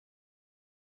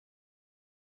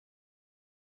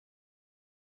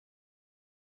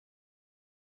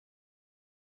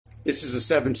This is a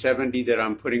 770 that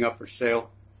I'm putting up for sale.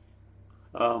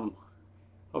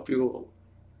 Hope you will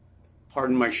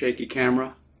pardon my shaky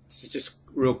camera. This is just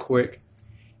real quick.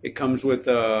 It comes with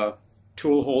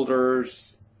tool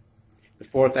holders, the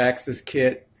 4th axis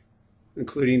kit,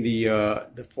 including the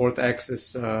 4th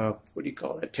axis, what do you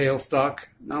call that, tailstock?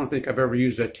 I don't think I've ever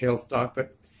used that tailstock,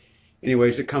 but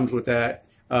anyways, it comes with that.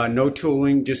 No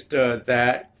tooling, just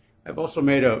that. I've also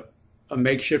made a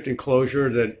makeshift enclosure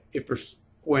that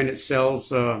when it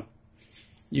sells,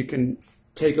 you can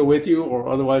take it with you, or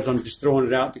otherwise I'm just throwing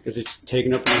it out because it's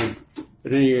taking up room.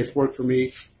 But anyway, it's worked for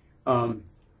me.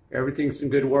 Everything's in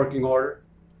good working order.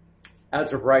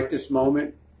 As of right this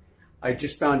moment, I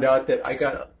just found out that I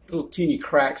got little teeny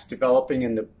cracks developing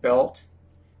in the belt.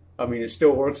 I mean, it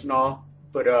still works and all,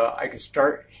 but I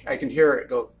can hear it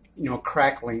go,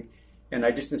 crackling, and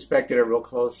I just inspected it real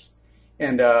close.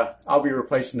 And I'll be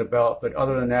replacing the belt, but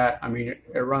other than that, I mean,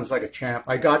 it runs like a champ.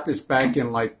 I got this back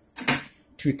in like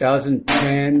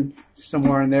 2010,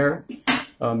 somewhere in there.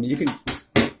 You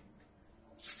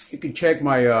can check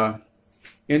my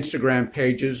Instagram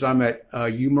pages. I'm at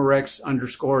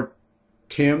 _Tim,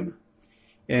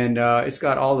 and it's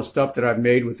got all the stuff that I've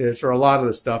made with this, or a lot of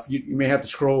the stuff. You may have to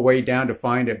scroll way down to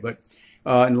find it, but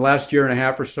in the last year and a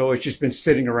half or so, it's just been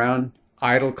sitting around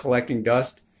idle, collecting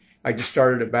dust. I just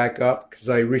started it back up because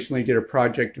I recently did a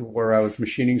project where I was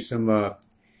machining some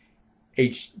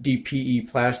HDPE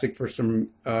plastic for some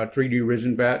 3D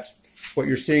resin vats. What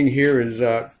you're seeing here is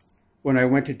when I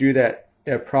went to do that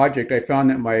project, I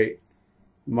found that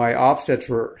my offsets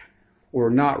were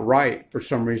not right for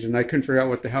some reason. I couldn't figure out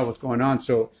what the hell was going on,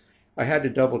 so I had to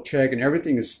double check, and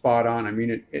everything is spot on. I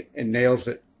mean, it nails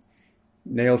it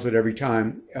every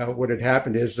time. What had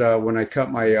happened is when I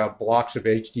cut my blocks of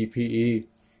HDPE,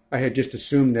 I had just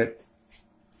assumed that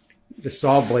the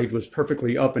saw blade was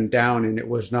perfectly up and down, and it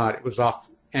was not. It was off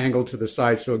angled to the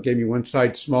side, so it gave me one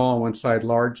side small and one side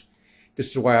large.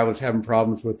 This is why I was having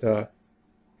problems with that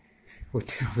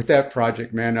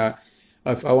project, man.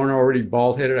 If I weren't already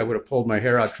bald-headed, I would have pulled my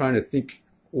hair out trying to think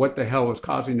what the hell was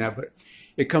causing that. But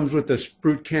it comes with the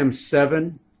SpruteChem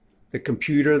 7, the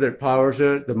computer that powers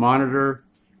it, the monitor.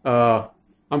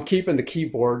 I'm keeping the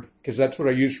keyboard because that's what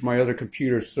I use for my other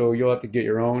computers, so you'll have to get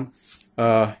your own.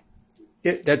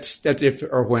 That's if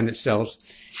or when it sells.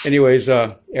 Anyways,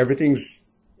 everything's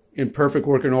in perfect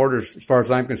working order as far as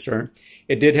I'm concerned.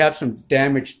 It did have some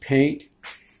damaged paint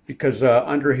because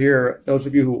under here, those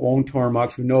of you who own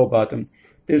Tormachs who know about them,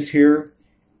 this here,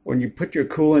 when you put your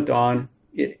coolant on,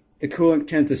 the coolant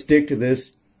tends to stick to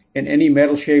this, and any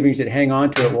metal shavings that hang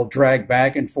onto it will drag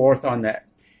back and forth on that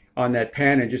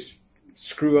pan and just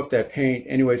screw up that paint.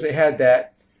 Anyways, I had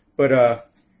that, but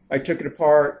I took it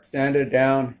apart, sanded it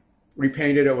down,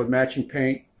 repainted it with matching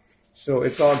paint, so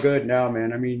it's all good now,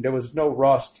 man. I mean, there was no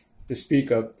rust to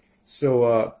speak of,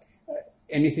 so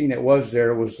anything that was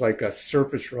there was like a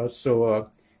surface rust, so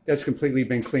that's completely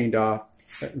been cleaned off.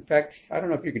 In fact, I don't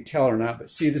know if you can tell or not, but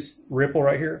see this ripple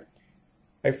right here?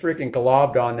 I freaking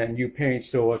globbed on that new paint,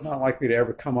 so it's not likely to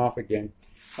ever come off again.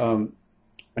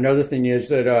 Another thing is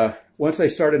that once I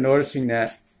started noticing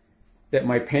that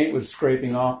my paint was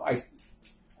scraping off, I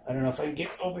don't know if I can get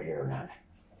over here or not.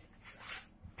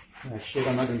 Shit,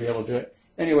 I'm not going to be able to do it.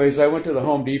 Anyways, I went to the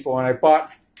Home Depot and I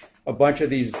bought a bunch of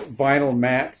these vinyl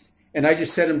mats, and I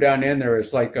just set them down in there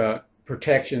as like a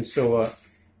protection, so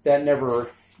that never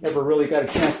really got a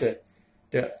chance to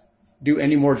do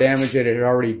any more damage than it had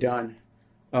already done.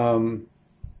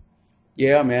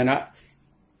 Yeah, man, I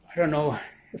don't know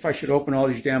if I should open all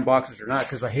these damn boxes or not,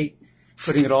 because I hate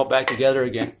putting it all back together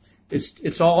again.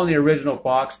 It's all in the original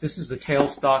box. This is the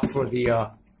tailstock for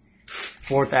the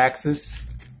 4th axis.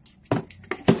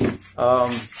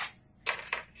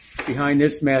 Behind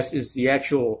this mess is the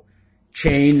actual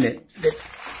chain that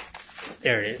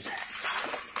there it is.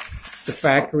 The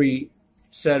factory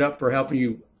setup for helping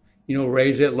you,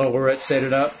 raise it, lower it, set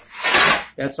it up.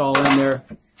 That's all in there.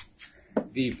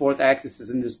 The 4th axis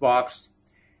is in this box.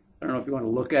 I don't know if you want to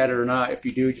look at it or not. If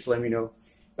you do, just let me know.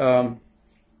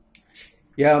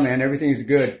 Yeah, man, everything's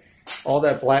good. All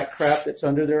that black crap that's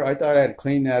under there, I thought I had to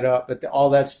clean that up, but all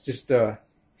that's just the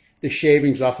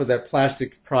shavings off of that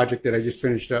plastic project that I just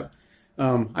finished up.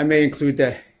 I may include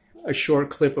a short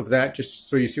clip of that just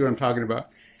so you see what I'm talking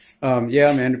about.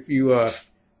 Yeah, man, if you are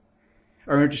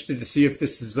interested to see if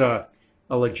this is a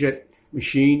legit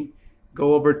machine,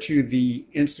 go over to the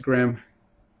Instagram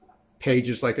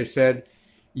pages, like I said,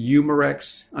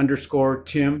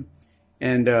 _Tim,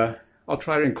 and I'll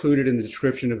try to include it in the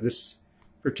description of this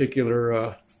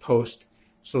particular post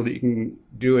so that you can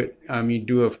do it. I mean,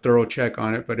 do a thorough check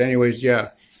on it. But anyways,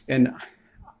 yeah, and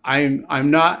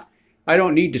I'm not I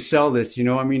don't need to sell this, you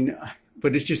know, I mean,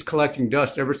 but it's just collecting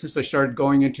dust. Ever since I started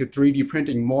going into 3D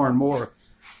printing more and more,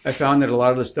 I found that a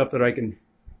lot of the stuff that I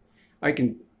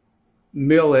can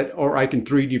mill it or I can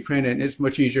 3D print it, and it's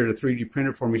much easier to 3D print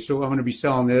it for me. So I'm going to be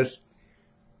selling this,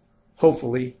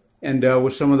 hopefully. And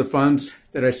with some of the funds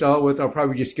that I sell it with, I'll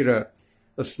probably just get a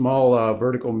small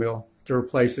vertical mill to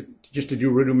replace it, just to do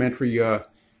rudimentary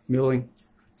milling.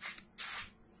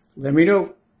 Let me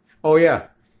know. Oh yeah,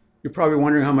 you're probably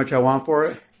wondering how much I want for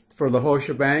it. For the whole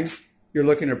shebang, you're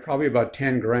looking at probably about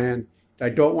 10 grand. I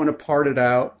don't want to part it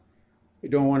out. I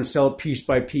don't want to sell it piece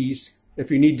by piece.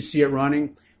 If you need to see it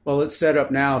running, well, it's set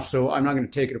up now, so I'm not going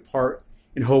to take it apart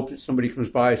and hope that somebody comes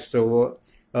by. So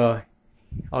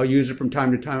I'll use it from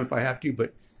time to time if I have to,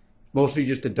 but mostly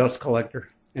just a dust collector,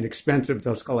 an expensive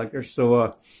dust collector.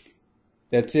 So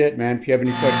that's it, man. If you have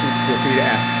any questions, feel free to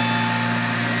ask.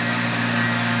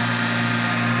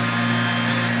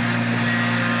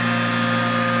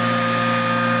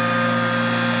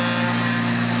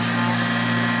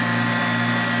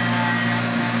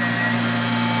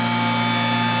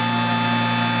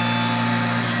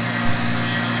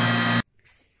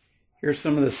 Here's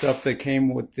some of the stuff that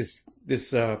came with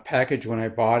this package when I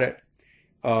bought it.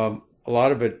 A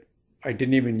lot of it I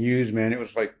didn't even use, man. It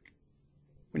was like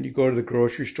when you go to the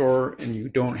grocery store and you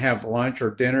don't have lunch or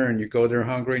dinner and you go there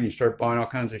hungry and you start buying all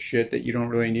kinds of shit that you don't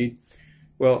really need.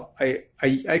 Well,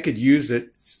 I could use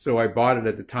it, so I bought it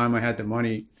at the time I had the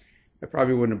money. I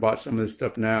probably wouldn't have bought some of this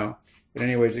stuff now. But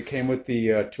anyways, it came with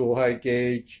the tool height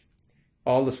gauge,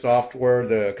 all the software,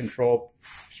 the control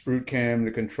sprue cam,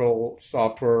 the control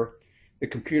software. The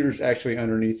computer's actually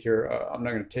underneath here. I'm not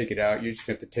going to take it out. You just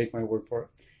have to take my word for it.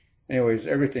 Anyways,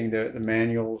 everything, the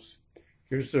manuals.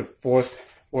 Here's the fourth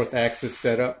axis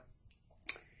setup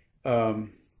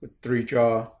with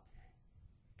 3-jaw.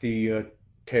 The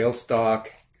tail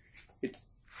stock. It's,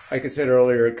 like I said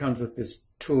earlier, it comes with this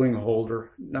tooling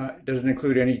holder. It doesn't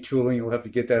include any tooling. You'll have to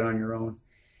get that on your own.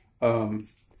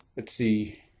 Let's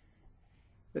see.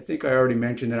 I think I already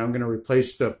mentioned that I'm going to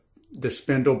replace the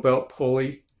spindle belt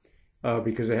pulley.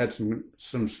 Because it had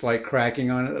some slight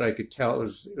cracking on it that I could tell it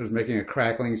was making a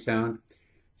crackling sound.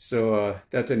 So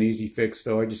that's an easy fix,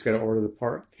 though. I just got to order the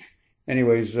part.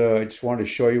 Anyways, I just wanted to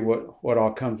show you what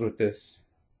all comes with this.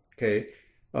 Okay,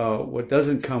 what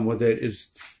doesn't come with it is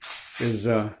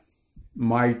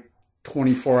my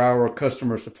 24-hour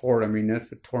customer support. I mean,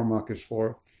 that's what Tormach is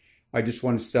for. I just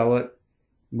want to sell it,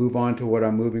 move on to what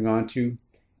I'm moving on to,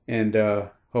 and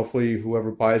hopefully whoever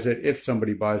buys it, if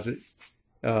somebody buys it,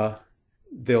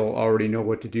 they'll already know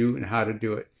what to do and how to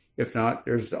do it. If not,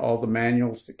 there's all the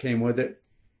manuals that came with it,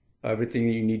 everything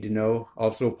that you need to know.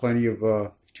 Also, plenty of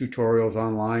tutorials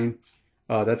online.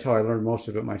 That's how I learned most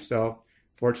of it myself.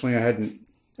 Fortunately,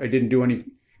 I didn't do any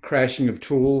crashing of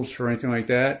tools or anything like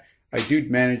that. I did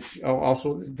manage. Oh,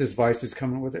 also, this vise is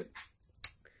coming with it.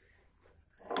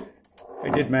 I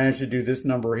did manage to do this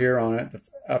number here on it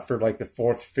after like the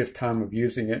 4th, 5th time of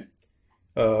using it.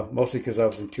 Mostly because I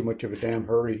was in too much of a damn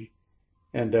hurry,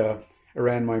 and I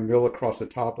ran my mill across the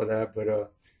top of that,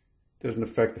 but doesn't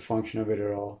affect the function of it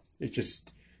at all. It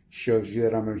just shows you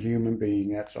that I'm a human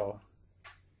being, that's all.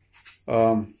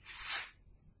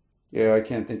 Yeah, I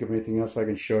can't think of anything else I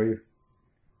can show you.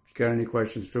 If you got any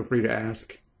questions, feel free to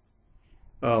ask.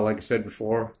 Like I said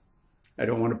before, I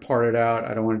don't want to part it out.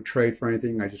 I don't want to trade for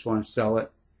anything. I just want to sell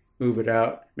it, move it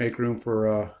out, make room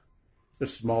for the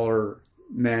smaller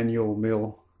manual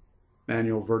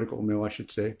vertical mill, I should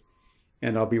say,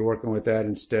 and I'll be working with that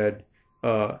instead.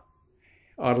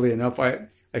 Oddly enough, I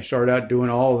started out doing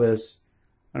all of this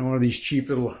on one of these cheap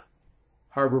little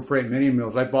Harbor Freight mini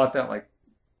mills. I bought that like,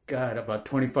 God, about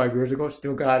 25 years ago.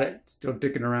 Still got it, still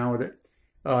dicking around with it.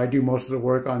 I do most of the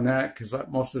work on that because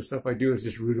most of the stuff I do is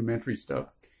just rudimentary stuff.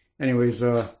 Anyways,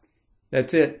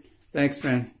 that's it. Thanks,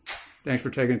 man. Thanks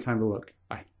for taking the time to look.